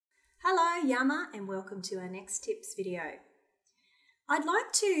Hello Yama and welcome to our next tips video. I'd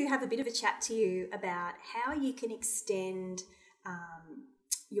like to have a bit of a chat to you about how you can extend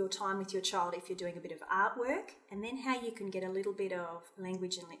your time with your child if you're doing a bit of artwork, and then how you can get a little bit of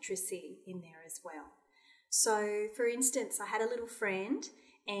language and literacy in there as well. So for instance, I had a little friend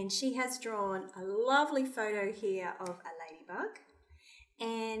and she has drawn a lovely photo here of a ladybug,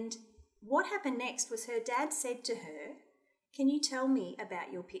 and what happened next was her dad said to her, "Can you tell me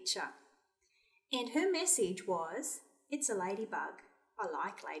about your picture?" And her message was, "It's a ladybug. I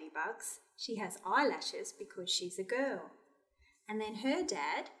like ladybugs. She has eyelashes because she's a girl." And then her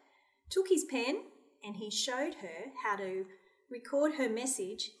dad took his pen and he showed her how to record her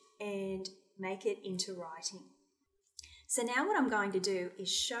message and make it into writing. So now what I'm going to do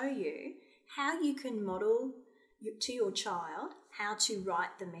is show you how you can model to your child how to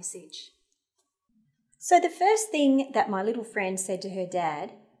write the message. So the first thing that my little friend said to her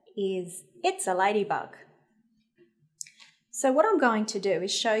dad is, "It's a ladybug." So what I'm going to do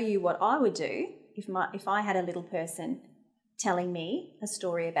is show you what I would do if I had a little person telling me a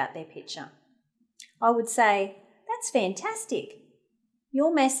story about their picture. I would say, "That's fantastic.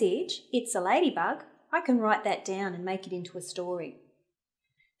 Your message, 'It's a ladybug,' I can write that down and make it into a story."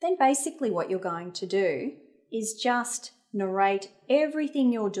 Then basically what you're going to do is just narrate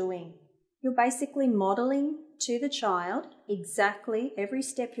everything you're doing. You're basically modelling to the child exactly every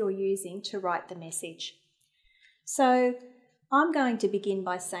step you're using to write the message. So I'm going to begin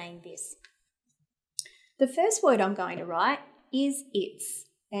by saying this. The first word I'm going to write is "it's,"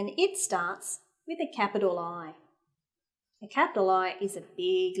 and it starts with a capital I. A capital I is a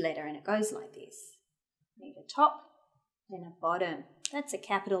big letter and it goes like this. You need a top and a bottom. That's a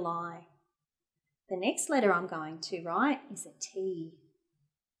capital I. The next letter I'm going to write is a T.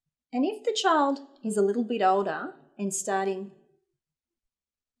 And if the child is a little bit older and starting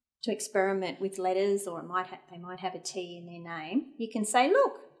to experiment with letters, or they might have a T in their name, you can say,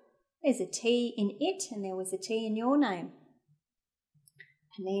 "Look, there's a T in it and there was a T in your name."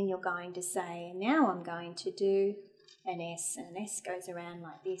 And then you're going to say, "Now I'm going to do an S," and an S goes around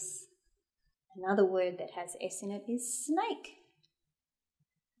like this. Another word that has S in it is snake.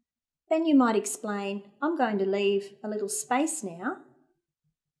 Then you might explain, "I'm going to leave a little space now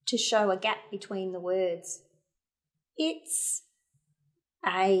to show a gap between the words. It's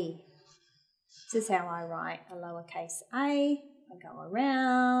a." This is how I write a lowercase a. I go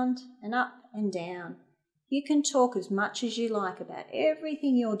around and up and down. You can talk as much as you like about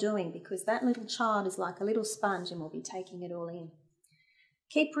everything you're doing because that little child is like a little sponge and will be taking it all in.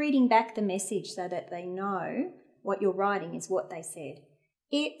 Keep reading back the message so that they know what you're writing is what they said.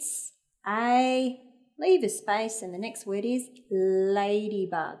 It's a, leave a space, and the next word is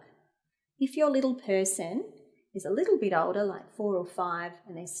ladybug. If your little person is a little bit older, like 4 or 5,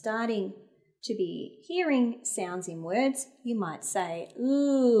 and they're starting to be hearing sounds in words, you might say,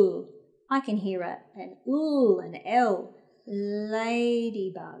 "Ooh." I can hear an ooh, an L,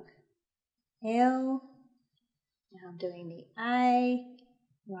 ladybug. L. Now I'm doing the A,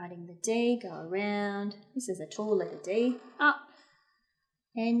 writing the D, go around. This is a tall letter D, up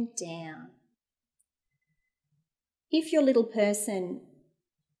and down. If your little person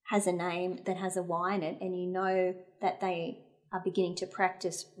has a name that has a Y in it and you know that they are beginning to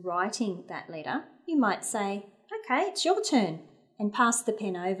practice writing that letter, you might say, "Okay, it's your turn," and pass the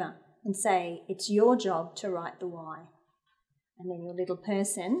pen over and say, "It's your job to write the Y." And then your little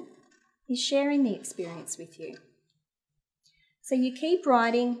person is sharing the experience with you. So you keep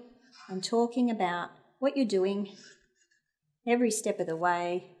writing and talking about what you're doing every step of the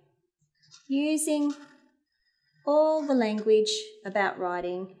way, using all the language about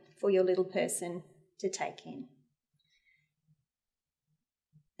writing for your little person to take in.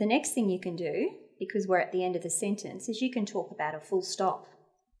 The next thing you can do, because we're at the end of the sentence, is you can talk about a full stop.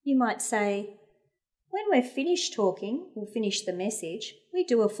 You might say, "When we're finished talking, we'll finish the message, we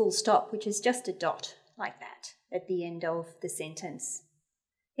do a full stop," which is just a dot like that at the end of the sentence.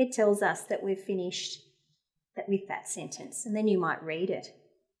 It tells us that we've finished with that sentence, and then you might read it.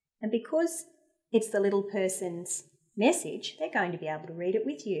 And because it's the little person's message, they're going to be able to read it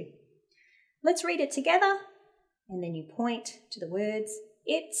with you. Let's read it together, and then you point to the words,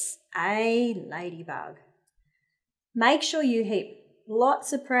 "It's a ladybug." Make sure you heap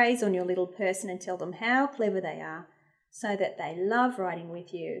lots of praise on your little person and tell them how clever they are so that they love writing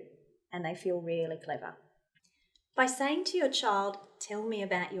with you and they feel really clever. By saying to your child, "Tell me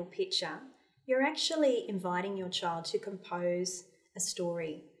about your picture," you're actually inviting your child to compose a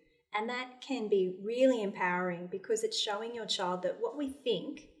story. And that can be really empowering because it's showing your child that what we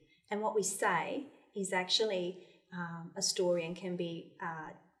think and what we say is actually a story and can be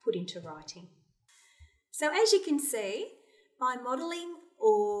put into writing. So as you can see, by modelling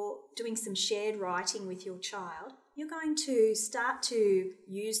or doing some shared writing with your child, you're going to start to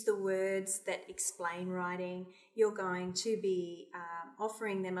use the words that explain writing. You're going to be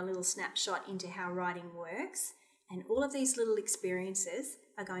offering them a little snapshot into how writing works, and all of these little experiences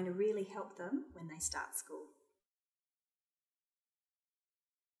are going to really help them when they start school.